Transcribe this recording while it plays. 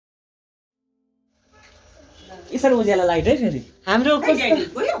यसरी उज्यालो लाइट है फेरि हाम्रो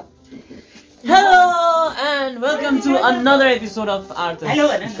Hello and welcome to another episode of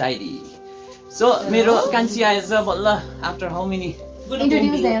Arthur's Diary. So मेरो कान्छी आएछ बल्ल after how many?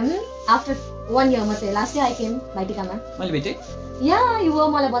 Introduce them after 1 year मात्रै. Last year I came भाइटिकामा. मैले भेटे? Yeah, you were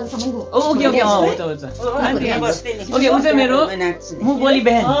मलाई बजासम्म गयो. Okay हो त Okay, उ चाहिँ मेरो मुबोली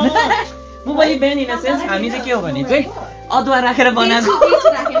बहन. मुबोली बहन इन अ सेन्स हामी चाहिँ के हो भने चाहिँ अदुवा राखेर बनाएको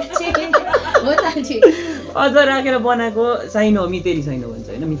अदुवा राखेर बनाएको साइनो मितेरी साइनो भन्छ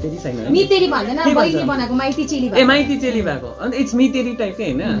हैन मितेरी साइनो मितेरी भन्दैन बहिनी बनाएको माइती चेली भएको ए माइती चेली भएको अनि इट्स मितेरी टाइप के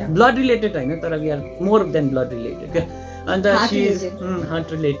हैन ब्लड रिलेटेड हैन तर we are more than blood related के अन्त she is heart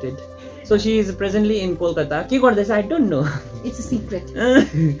related so she is presently in Kolkata के गर्दैछ I don't know it's a secret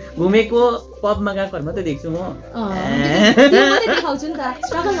घुमेको पबमा गएको मात्रै देख्छु म त्यो मात्रै देखाउँछु नि त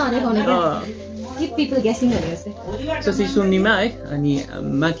स्ट्रगल नदेखाउने के keep people guessing भनेको सो सी सुन्नीमा है अनि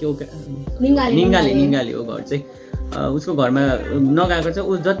माथि निङ्गाले हो घर चाहिँ उसको घरमा नगएको चाहिँ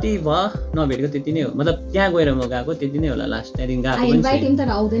उ जति भयो नभेटेको त्यति नै हो मतलब त्यहाँ गएर म गएको त्यति नै होला लास्ट त्यहाँदेखि गएको पनि इन्भाइट हिम तर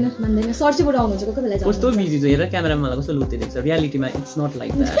आउँदैन मान्दैन सर्चबाट आउनुहुन्छ कोही बेला कस्तो बिजी छ हेर क्यामेरामा मलाई कस्तो लुते देख्छ रियालिटीमा इट्स नट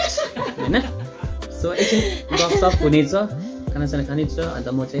लाइक द्याट हैन सो एकछिन गफसफ हुनेछ खानासाना खानेछ अन्त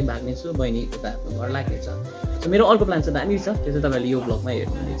म चाहिँ भाग्नेछु बहिनी उता घर लाग्नेछ सो मेरो अर्को प्लान छ दामी छ त्यो चाहिँ तपाईँले यो ब्लगमा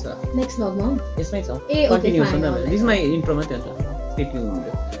हेर्नुहुनेछ नेक्स्ट ब्लगमा यसमै छ कन्टिन्युसन दिस माई इन्ट्रो मात्रै हुन्छ स्टे ट्युन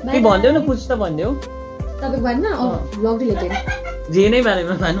हुन्थ्यो के भन्देऊ न पुछ त भन्देऊ तपाईको बारेमा ब्लग रिलेटेड जे नै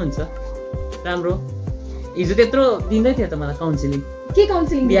बारेमा भन्नुहुन्छ राम्रो हिजो त्यत्रो दिँदै थियो त मलाई काउन्सिलिङ के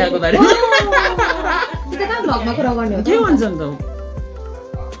काउन्सिलिङ बिहाको बारेमा त्यो कहाँ ब्लगमा कुरा गर्ने हो के भन्छ नि त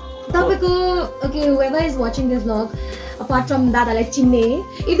तपाईको okay whoever is watching this vlog apart from दादालाई चिन्ने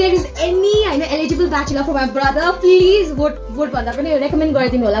if there is any eligible bachelor for my brother please vote भन्दा पनि recommend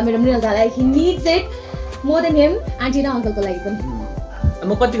गरिदिनु होला मेरो मृणाल दादालाई he needs it more than him aunty र uncle को लागि पनि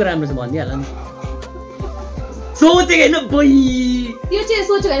म कतिको राम्रो छ भनिदिहाल नि सोचेको हैन बोइ त्यो चाहिँ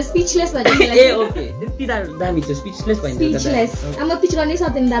सोचेको हैन स्पीचलेस भन्छ ए ओके त्यति दामी छ स्पीचलेस भन्छ स्पीचलेस म पिच गर्नै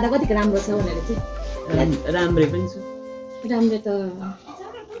सक्दिन दादा कतिको राम्रो छ भनेर चाहिँ राम्रै पनि छु राम्रो त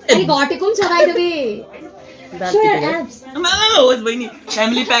अनि घटेको पनि छ बाइ द वे होस् बहिनी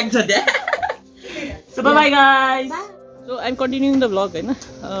फ्यामिली प्याक छ त्यहाँ so by guys so I am continuing the vlog हैन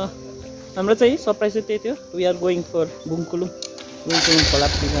हाम्रो चाहिँ सरप्राइज चाहिँ त्यही थियो we are going for Bungkulung खोला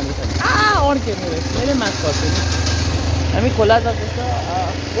जाँदैछ अड्क्यो मैले मास गर्छु हामी खोला जाँदैछ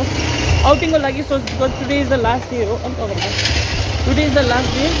आउटिङको लागि सोच because today is the last day हो अन्त today is the last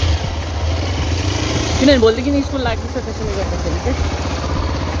day किनभने भोलिदेखि स्कुल लाग्दैछ त्यसैले गर्दाखेरि चाहिँ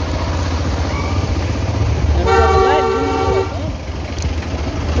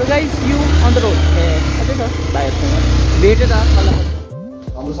So guys, you on the road. Okay, sir. Bye. Wait it up.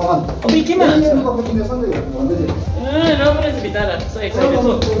 हाम्रो सामान अबे केमा हाल्छ रबर is भित्र so excited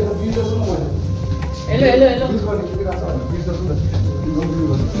so hello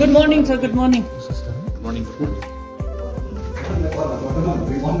good morning sir good morning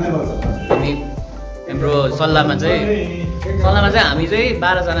हाम्रो सल्लाहमा चाहिँ हामी चाहिँ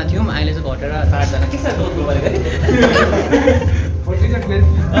 12 जना थियौं अहिले चाहिँ घटेर 7 जना के साथ रोज्नु पर्यो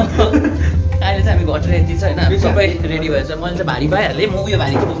अहिले चाहिँ हामी घटेर यति छ हैन हामी सबै रेडी भएछ मैले चाहिँ भारी भइहाले म उयो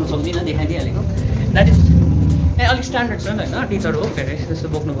भारी बोक्नु सक्दिनँ देखाइदिइहालेको द्याट इज अलिक स्ट्यान्डर्ड छ नि हैन टिचर हो फेरि त्यस्तो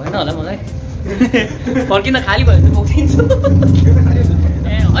बोक्नु भएन होला मलाई फर्किँदा खाली भयो भने चाहिँ बोक्दिन्छु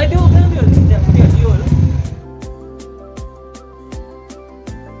ए अहिले त्यो हो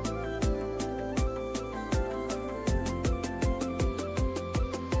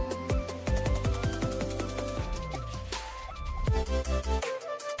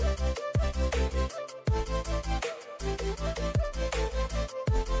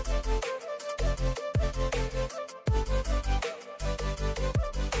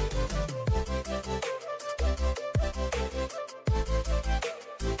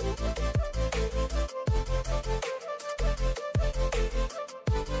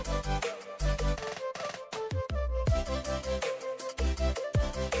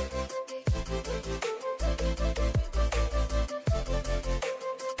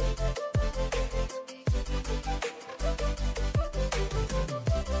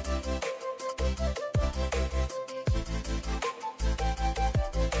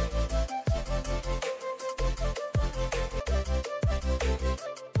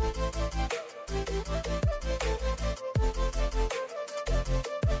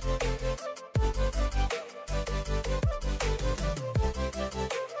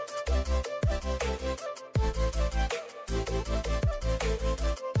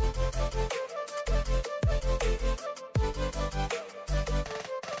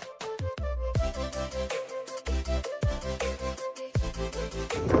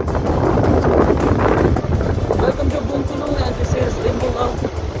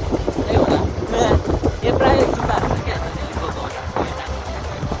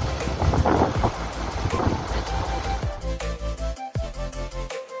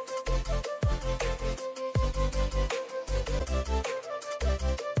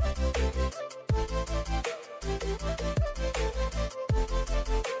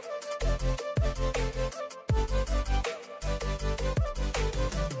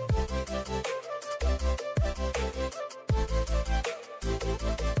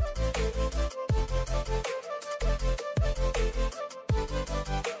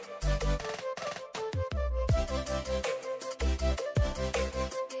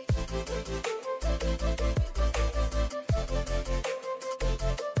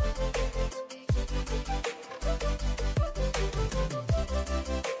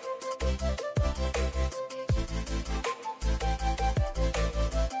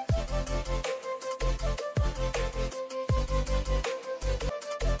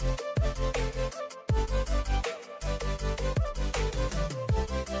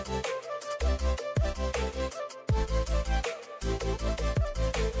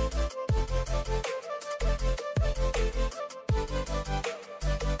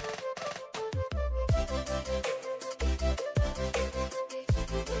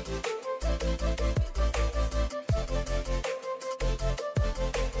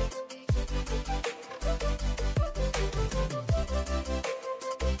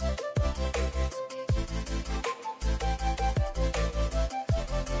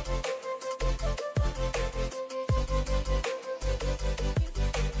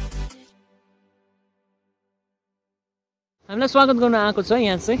हामीलाई स्वागत गर्न आएको छ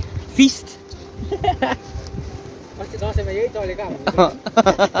यहाँ चाहिँ fist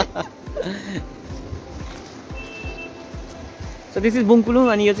So this is Bungkulung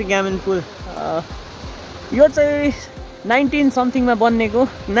अनि यो चाहिँ ग्यामन पुल यो चाहिँ 19 समथिङमा बनिएको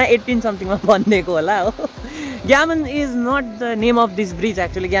न 18 समथिङमा बनिएको होला हो ग्यामन is not the name of this bridge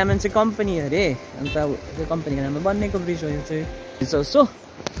actually ग्यामन चाहिँ कम्पनी अरे अन्त त्यो कम्पनीको नाममा बनिएको ब्रिज हो यो चाहिँ सो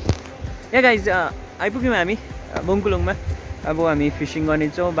या गाइज आइपुग्यौँ हामी बुङकुलुङमा अब हामी फिसिङ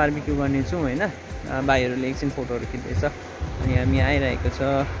गर्नेछौँ बार्बिक्यू गर्नेछौँ होइन भाइहरूले एकछिन फोटोहरू खिच्दैछ अनि हामी आइरहेको छ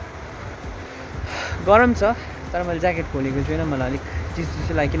गरम छ तर मैले ज्याकेट खोलेको छुइनँ मलाई अलिक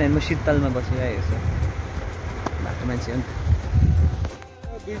चिसो लाग्यो किनभने म शीतलमा बसिरहेको छु बाटो मान्छे हो नि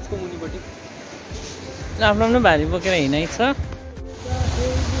ब्रिजको मुनिपट्टि आफ्नो आफ्नो भारी बोकेर हिँडाइ छ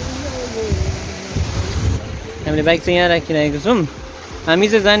हामीले बाइक चाहिँ यहाँ राखिरहेको छौँ हामी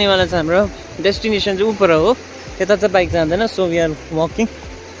चाहिँ जानेवाला छ हाम्रो डेस्टिनेसन चाहिँ उपर हो यता चाहिँ बाइक जाँदैन so we are walking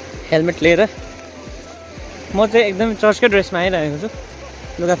helmet लिएर म चाहिँ एकदम चर्चकै ड्रेसमा आइरहेको छु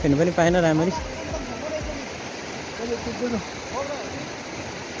लुगा फेर्नु पनि पाएन राम्ररी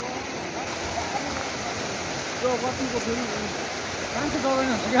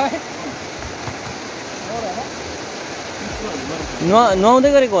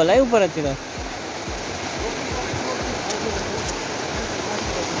नुहाउँदै गरेको होला है उपरतिर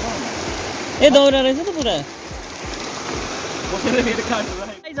ए दौरा रहेछ त पुरा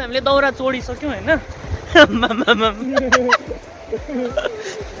हामीले दौरा चोडिसक्यौँ होइन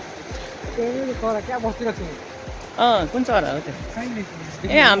कुन चरा हो त्यो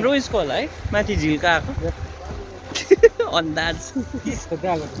ए हाम्रो उयसको होला है माथि झिलको आएको अन्दाज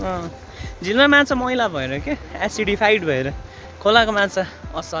झिलमा माछा मैला भएर के एसिडिफाइड भएर खोलाको माछा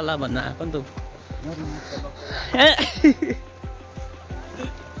असला भन्न आएको नि त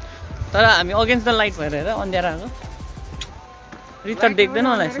तर हामी अगेन्स्ट द लाइट भएर हेर अन्ध्यारो आएको रिचर्ड देख्दैन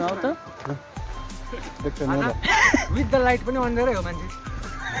होला यसमा आऊ त विथ द लाइट पनि अन्ध्यारै हो मान्छे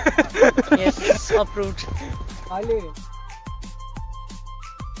यस अप्रुभड अहिले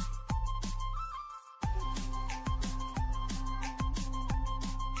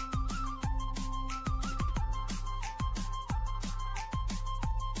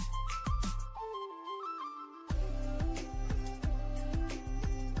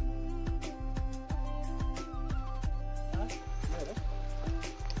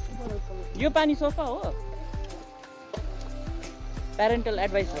यो पानी सफा हो प्यारेन्टल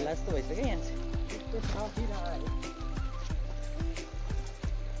एडभाइस होला जस्तो भइसक्यो यहाँ चाहिँ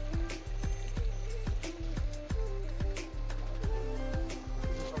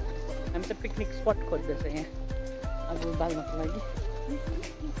हामी चाहिँ पिकनिक स्पट खोज्दैछ यहाँ अब बाल्नको लागि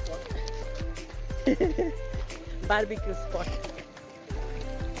बार्बिक्यू स्पट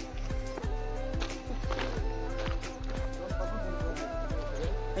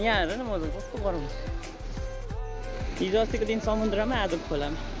यहाँ हेर न मजा कस्तो गरम छ हिजो अस्तिको दिन समुद्रमा आज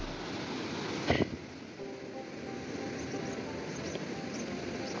खोलामा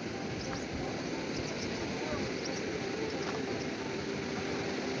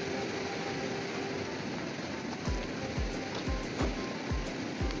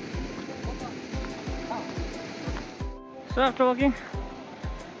So after walking,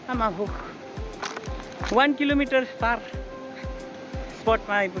 I'm up 1 kilometer far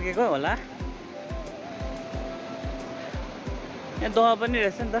स्पटमा आइपुगेको होला यहाँ दह पनि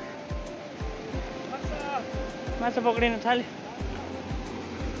रहेछ नि त माछा पक्रिन थाल्यो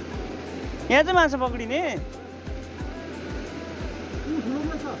यहाँ चाहिँ माछा पक्रिने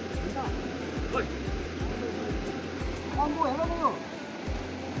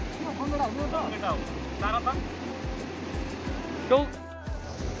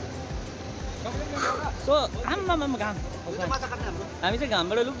सो आम्मामा घाम हामी चाहिँ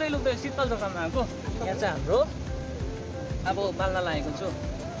घामबाट लुक्दै लुक्दै शीतल दोकानमा आएको यहाँ चाहिँ हाम्रो अब बाल्न लागेको छु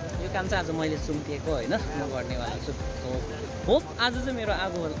यो काम चाहिँ आज मैले सुम्पिएको होइन म गर्नेवाला छु होप आज चाहिँ मेरो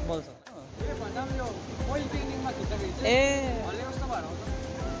आगो बल्छ ए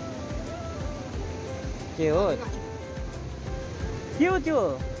के हो त्यो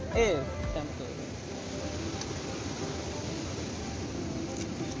ए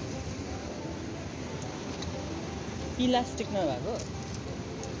इलास्टिक नभएको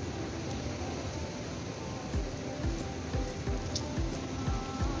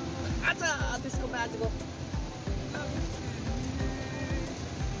अच्छा त्यसको बाजको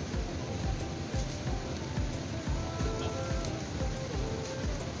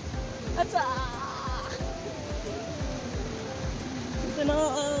अच्छा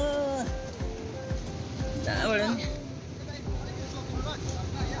जहाँबाट नि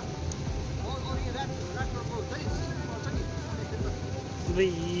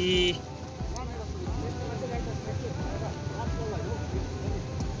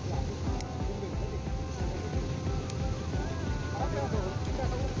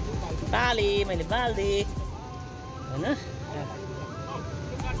बाले मैले बाल्दे हैन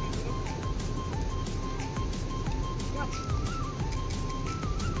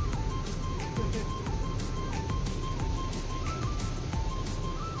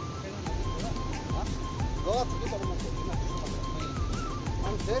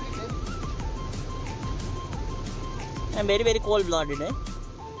I'm very cold blooded eh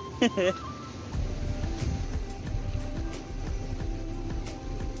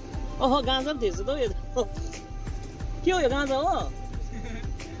ओहो गाँजा पनि थिएछ त यो के हो यो गाँजा हो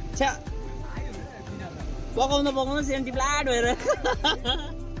छ्या पकाउँदा सेन्टी फ्ल्याट भएर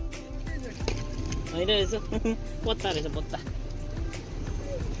होइन रहेछ पत्ता रहेछ पत्ता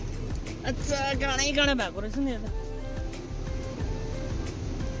अच्छा गाडै भएको रहेछ नि यो त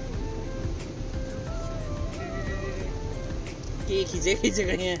के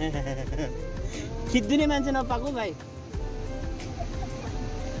खिचेको यहाँ खिच्दिने मान्छे नपाएको भाइ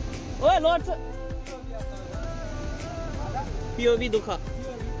ओए लड्छ पिओभी दुःख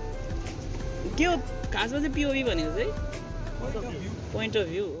के हो खासमा चाहिँ पिओभी भनेको चाहिँ पोइन्ट अफ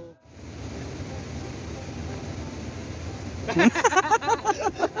भ्यू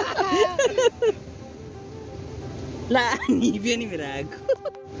ला निभ्यो नि मेरो आगो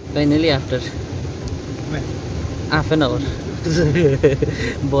finally after half an hour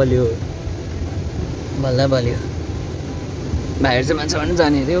बल्यो बल्ल बल्यो बाहिर चाहिँ मान्छे पनि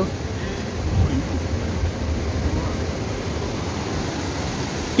जाने अरे हो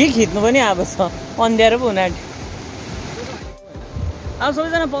के खिच्नु पनि अब छ अन्ध्यारो पो हुन आँट्यो अब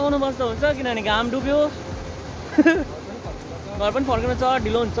सबैजना पकाउनु बस्दा हुन्छ किनभने घाम डुब्यो घर पनि फर्किनु छ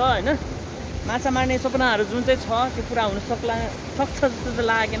ढिलो हुन्छ होइन माछा मार्ने सपनाहरू जुन चाहिँ छ त्यो पुरा हुन सक्छ जस्तो चाहिँ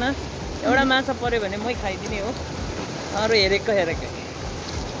लागेन एउटा माछा पऱ्यो भने मै खाइदिने हो अरू हेरेकै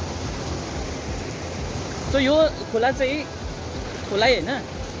सो यो खोला चाहिँ खोलाइ होइन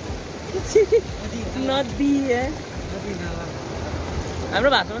नदी हाम्रो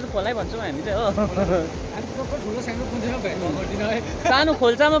भाषामा चाहिँ खोलाइ भन्छौँ हामी चाहिँ हो सानो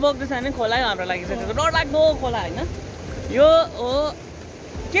खोल्सामा बग्दैछ भने खोलाइ हाम्रो लागि चाहिँ डरलाग्दो खोला होइन यो हो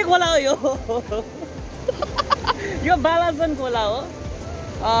के खोला हो यो बालासन खोला हो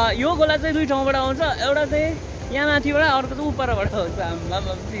यो खोला चाहिँ दुई ठाउँबाट आउँछ एउटा चाहिँ यहाँ माथिबाट अर्को चाहिँ उपरबाट आउँछ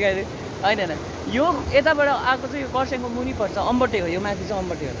हाम्रो सिकाइदियो होइन यो यताबाट आएको चाहिँ यो कर्सियङको मुनि पर्छ अम्बटे हो यो माथि चाहिँ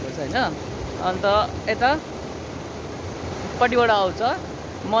अम्बटेहरू पर्छ होइन अन्त यतापट्टिबाट आउँछ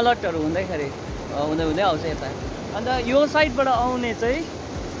मलटहरू हुँदै आउँछ यता अन्त यो साइडबाट आउने चाहिँ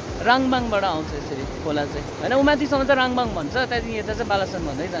राङबाङबाट आउँछ यसरी खोला चाहिँ होइन ऊ माथिसम्म चाहिँ राङबाङ भन्छ त्यहाँदेखि यता चाहिँ बालासन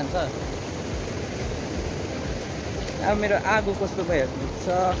भन्दै जान्छ अब मेरो आगो कस्तो भइहाल्नु छ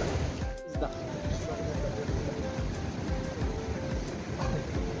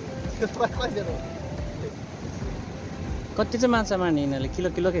कति चाहिँ माछा मार्ने यिनीहरूले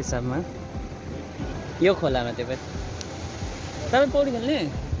किलोको हिसाबमा यो खोलामा त्यो पनि तपाईँ पौडी खेल्ने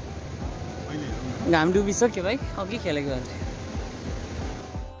घाम डुबिसक्यो भाइ अघि खेलेको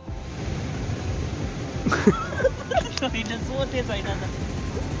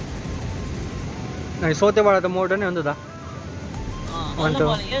सोतेबाट त मोटो नै हो नि त बल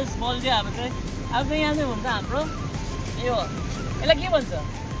चाहिँ अब चाहिँ यहाँ चाहिँ हुन्छ हाम्रो यो यसलाई के भन्छ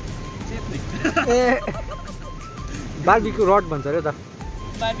ए बार्बिक्यू रड भन्छ अरे त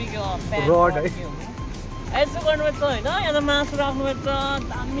बार्बिक्यू रड है यसो गर्नुपर्छ होइन यहाँ त मासु राख्नुपर्छ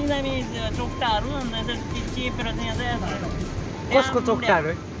दामी चोक्टाहरू अन्त चेपेर चाहिँ यहाँ चाहिँ कसको चोक्टाहरू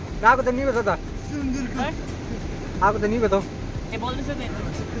है आएको त निको छ त आएको त निको त ए बोल्दैछ नि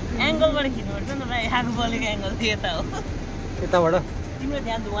एङ्गलबाट खिच्नुपर्छ नि भाइ आगो बलेको एङ्गल चाहिँ यता हो यताबाट तिम्रो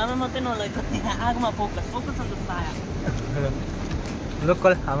ध्यान धुवामा मात्रै नलैछ आगोमा फोकस अन्त साया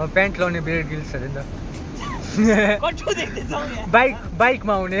लोकल हाम्रो प्यान्ट लाउने ब्रेड गिल्स अरे नि त कट्टु देख्दैछौ यहाँ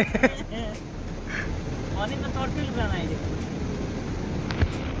बाइकमा आउने अनि त टट्टुल जान अहिले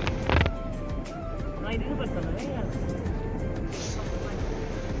आइदिनुपर्छ होला है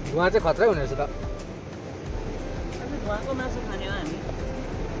धुवा चाहिँ खतरै हुने रहेछ त धुवाको मासु खाने हो हामी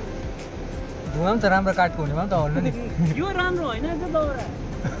धुवा पनि त राम्रो काठको हुने भए पनि त हल्नु नि यो राम्रो होइन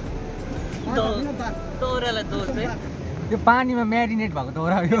दौरालाई दोष है यो पानीमा म्यारिनेट भएको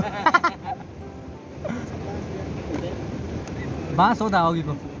दौरा हो यो बाँस हो त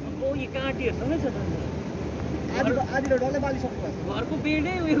अघिको काँटीहरूसँगै छ घरको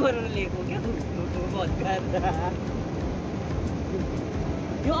बेडै उयो गरेर लिएको क्या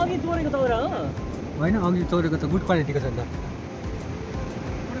यो अघि तोडेको दौरा हो होइन अघि तोडेको त गुड क्वालिटीको छ नि त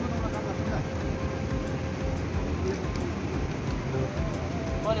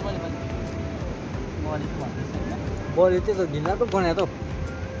बलि त्यो त घिनलाग्दो बनायो त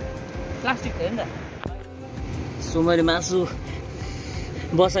प्लास्टिक थियो नि त सो मैले मासु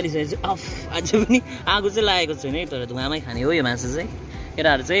बसालिसकेको छु अफ आज पनि आगो चाहिँ लागेको छैन है तर धुवामै खाने हो यो मासु चाहिँ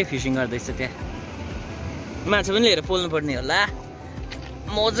केटाहरू चाहिँ फिसिङ गर्दैछ त्यहाँ माछा पनि लिएर पोल्नु पर्ने होला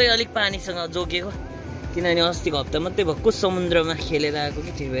म चाहिँ अलिक पानीसँग जोगिएको किनभने अस्तिको हप्ता मात्रै भक्कु समुद्रमा खेलेर आएको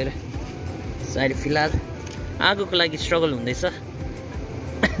कि त्यही भएर अहिले फिलहाल आगोको लागि स्ट्रगल हुँदैछ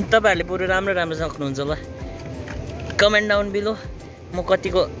तपाईँहरूले बरु राम्रो राम्रो सक्नुहुन्छ होला कमेन्ट डाउन बिलो म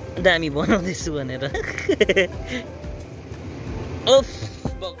कतिको दामी बनाउँदैछु भनेर ओफ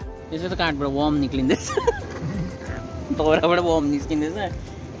यो चाहिँ त काठबाट वर्म निक्लिँदैछ तौराबाट वर्म निस्किँदैछ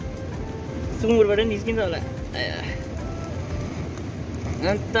सुँगुरबाट निस्किन्छ होला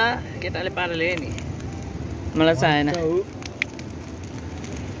अन्त केटाले पाराले नि मलाई चाहेन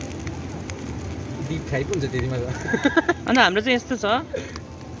डिप फ्राई पनि हुन्छ त्यतिमा अन्त हाम्रो चाहिँ यस्तो छ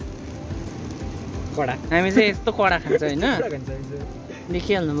कडा हामी चाहिँ यस्तो कडा खान्छ होइन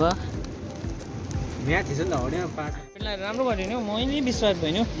देखिहाल्नु भयो यहाँ थिएछ नि त हड्या पाँच राम्रो गऱ्यो नि हौ मैले विश्वास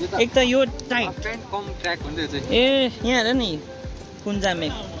भएन एक त यो टाइट कम ट्र्याक भन्दै चाहिँ ए यहाँ हेर नि कुन जामे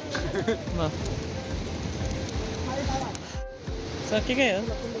सकेकै हो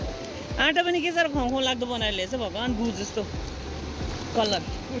आँटा पनि के साह्रो खुवाउ लाग्दो बनाएर ल्याएछ भगवान् गु जस्तो कलर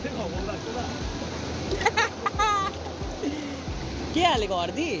के हालेको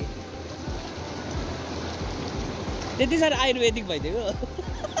हर्दी त्यति साह्रो आयुर्वेदिक भइदिएको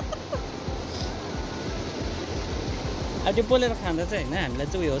अब त्यो पोलेर खाँदा चाहिँ होइन हामीलाई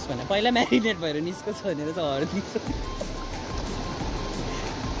चाहिँ उयो होस् भने पहिला म्यारिनेट भएर निस्को छ भनेर चाहिँ हर्दी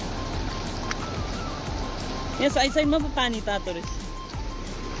यहाँ साइड साइडमा पो पानी तातो रहेछ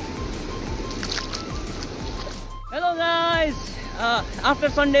hello guys after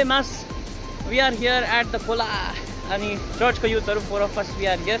Sunday mass we are here at the खोला अनि चर्चको युथहरू 4 of us we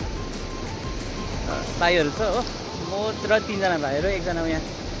are here भाइहरू छ हो म र 3 जना भाइहरू एकजना यहाँ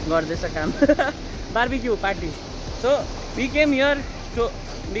गर्दैछ काम barbecue party so we came here to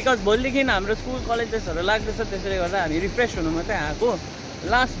because भोलिदेखि हाम्रो स्कुल कलेजेसहरू लाग्दैछ त्यसैले गर्दा हामी रिफ्रेस हुनु मात्रै आएको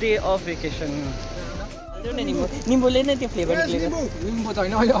लास्ट डे अफ भेकेसन निम्बुले नै त्यो फ्लेभर निक्लेको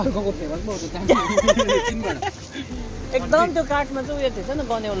एकदम त्यो काठमा चाहिँ उयो थिएछ नि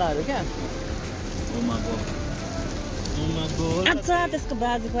गनेउलाहरू क्या अच्छा त्यसको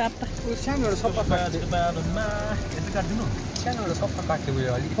बाजेको आप्पा सानोहरू सफा सानोहरू सफा काट्थ्यो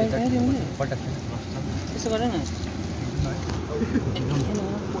उयो अलिकति त्यसो गर न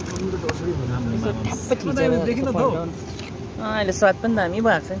अहिले स्वाद पनि दामी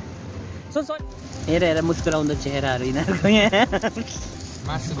भएको छ सो हेर हेर मुस्कुराउँदो चेहराहरू यिनीहरूको यहाँ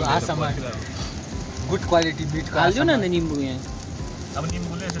मासुको आशामा गुड क्वालिटी मिट हाल्दिउ न निम्बु यहाँ अब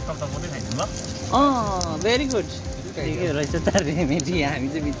निम्बुले यसो टक्टक मात्रै खाइदिनु ल भेरी गुड ठिकै रहेछ त रेमेडी हामी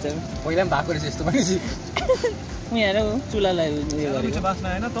चाहिँ बिचमा पहिला पनि भएको रहेछ यस्तो पनि यहाँ हेर चुलालाई उयो गरेको बास्ना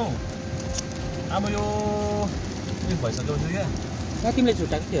आएन त अब यो भइसक्यो क्या तिमीले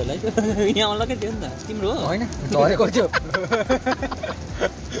छुट्टाएको थियो होला यहाँ अलग्गै थियो नि त तिम्रो हो होइन झरेको थियो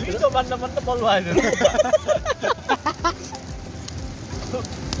मान्न बल्ल आएछ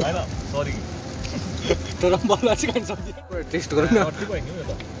होइन सरी तर बलुवा चाहिँ खान सक्छ टेस्ट गरौँ न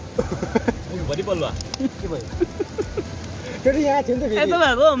भरि बल्लुवा के भयो त्यो यहाँ थियो नि त यस्तो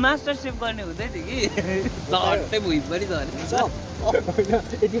भएको मास्टर सेफ गर्ने हुँदै थियो कि झट्टै भुइँभरि झरे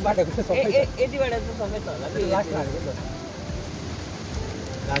यतिबाट यतिबाट चाहिँ सबै छ होला लास्ट हालेको नि त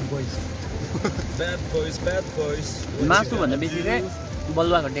ब्याड बोइज मासुभन्दा बेसी चाहिँ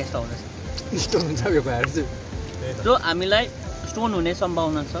बलुवाको टेस्ट आउँदैछ स्टोन हुन्छ यो भएर चाहिँ जो हामीलाई स्टोन हुने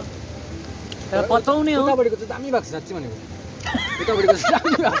सम्भावना छ तर पचाउने हो उतापट्टिको चाहिँ दामी भएको छ साँच्ची भनेको उतापट्टिको चाहिँ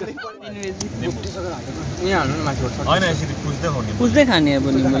दामी भएको छ यहाँ हाल्नु न माथिबाट होइन यसरी पुज्दै खाउने पुज्दै खाने अब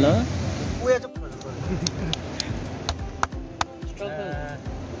निम्बुल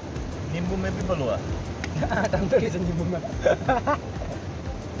निम्बुमै पनि बलुवा निम्बुमा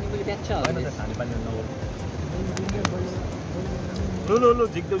निम्बुले प्याच्छ खाने पानी ल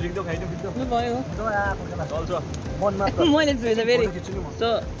झिक्दो खाइदिउँ भयो चल्छ मैले चाहिँ फेरि सो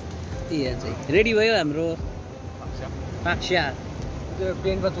चाहिँ रेडी भयो हाम्रो पाक्स्या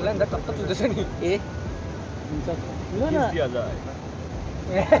प्लेनमा चुला नि त टक्क चुँदैछ नि ए हुन्छ ल न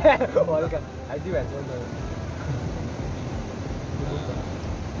हल्का खाइदियो भएछ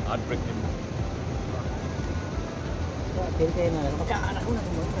हार्ट ब्रेक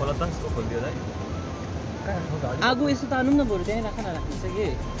आगो यसो तानौँ न बरु त्यहीँ राख्न राख्नु कि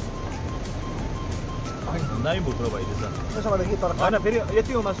दामी भुक्रो भइदिएछ होइन फेरि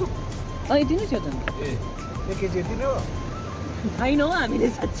यति हो मासु यति नै थियो त ए 1 केजी यति नै हो होइन हौ हामीले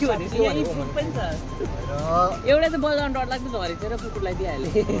साँच्ची भनेको यहाँ प्रुफ पनि छ एउटा चाहिँ बजाउन डर लाग्दो झरेर कुकुरलाई दिइहाले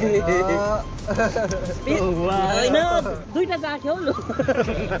होइन दुईटा जाथ्यो लु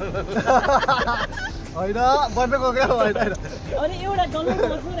होइन बन्नको क्या होइन अनि एउटा डल्लो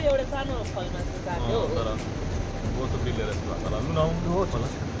बस्नु र एउटा सानो फलमा जाथ्यो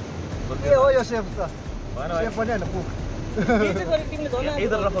के हो यो सेफ त सेफ पनि होइन कुक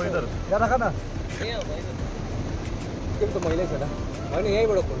इधर राखौ इधर यहाँ राख न ए होइन त्यो त मैले छैन होइन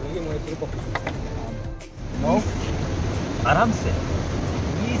यहीँबाट खोल्नु कि मैले फेरि पक्रिन्छु नौ आराम से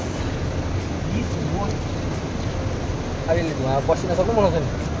 20 वोट अहिले धुवा बसिन सक्नु बनाउँछ नि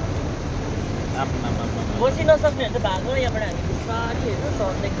बसी नसक्ने भने चाहिँ भागो यहाँबाट हामी बिस्तारी हेर्नु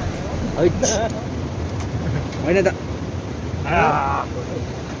सर्दै खाने हो होइन त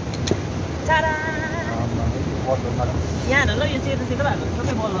यहाँ हेर ल यो सेतो सेतो भएको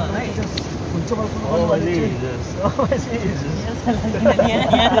सबै बल भयो है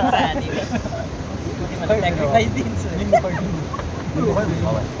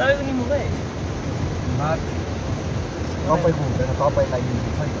तपाईँको निम्बु खै तपाईँको हुँदैन तपाईँलाई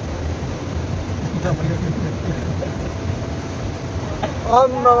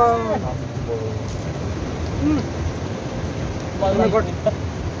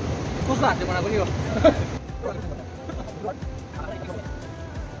कसको हातले बनाएको नि हो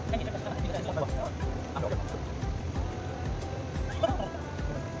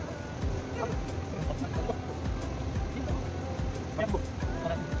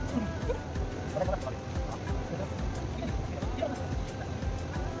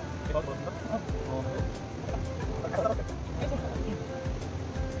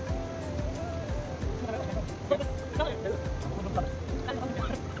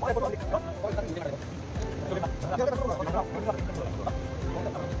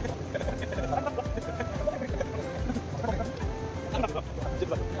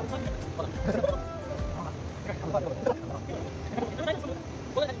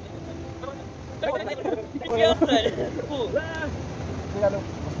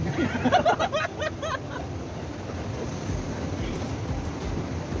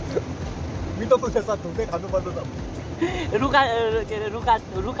मिठो पुग्छ साथ ढुक्कै खानुपर्छ त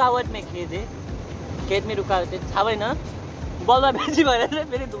रुकावट में खेत है खेत में रुकावट थाहा भएन बलमा बेसी भएर चाहिँ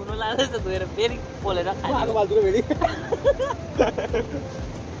फेरि धुनु लाँदैछ धोएर फेरि पोलेर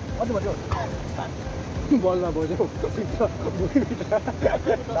बलमा बज्यो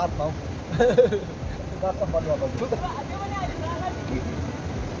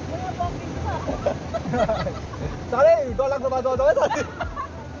साह्रै डरलाग्दो बाटो है साथी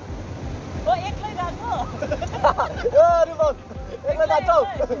एक्लै गएको एक्लै जान्छौ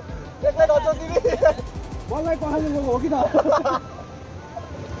तिमी बललाई पखाल्नु हो कि त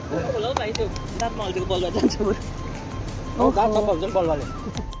ल भाइ त्यो दाँतमा हल्दिएको बलमा जान्छ दाँतमा हुन्छ नि बलवाले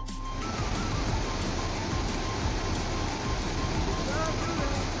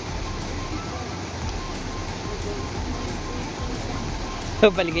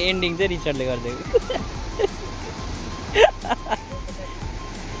योपालिको एन्डिङ चाहिँ रिचर्डले गरिदिएको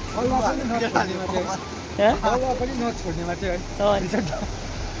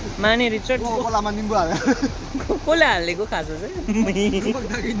माने रिचर्ड निम्बु हाल्यो कसले हालेको खाजा चाहिँ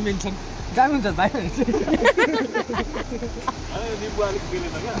दामी हुन्छ भाइ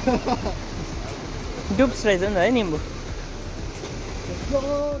डुब्स रहेछ नि त है निम्बु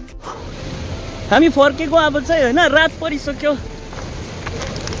हामी फर्केको अब चाहिँ होइन रात परिसक्यो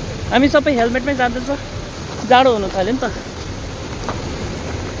हामी सबै हेलमेटमै जाँदैछ जाडो हुनु थाल्यो नि त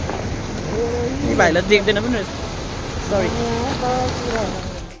यी भाइलाई देख्दैन पनि रहेछ sorry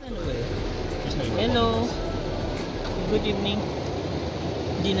hello good evening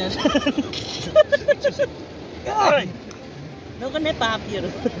dinner नगर्ने पापीहरू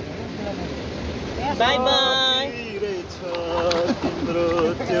बाई बाई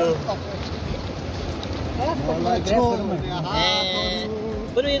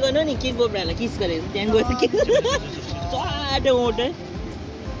बरु यो गर्नु नि केक बोब्रालाई किस गरेको त्यहाँ गएर के चाटो ओट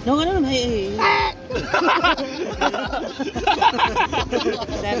नगर्नु न भाइ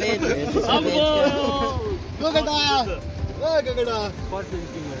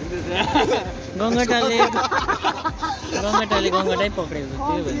गङ्गटाले पक्रेको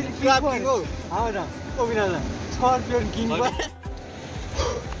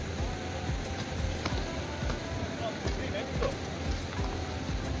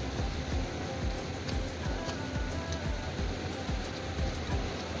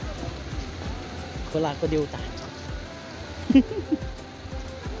खोलाको देउता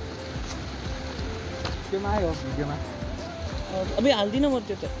त्योमा आयो भिडियोमा अबे हाल्दिनँ म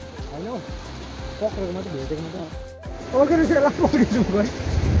त्यो त होइन पक्रेको मात्रै भेटेको मात्रै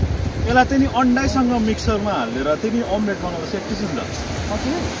यसलाई चाहिँ नि अन्डासँग मिक्सरमा हालेर चाहिँ नि अमलेट बनाउँदा एकैछिन त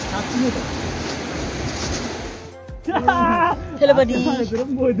साँच्ची नै त Hello, buddy.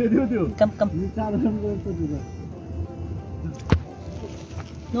 Come.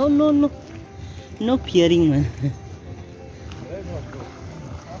 No fearing, man.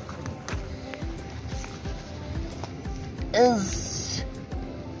 Is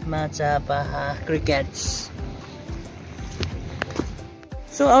Machapaha crickets.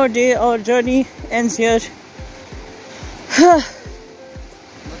 So our journey ends here.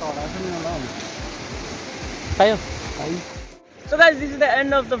 So guys, this is the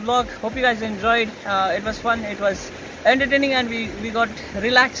end of the vlog. Hope you guys enjoyed. It was fun, it was entertaining, and we got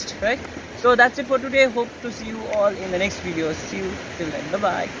relaxed, right? So that's it for today. Hope to see you all in the next video. See you till then. Bye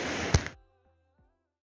bye.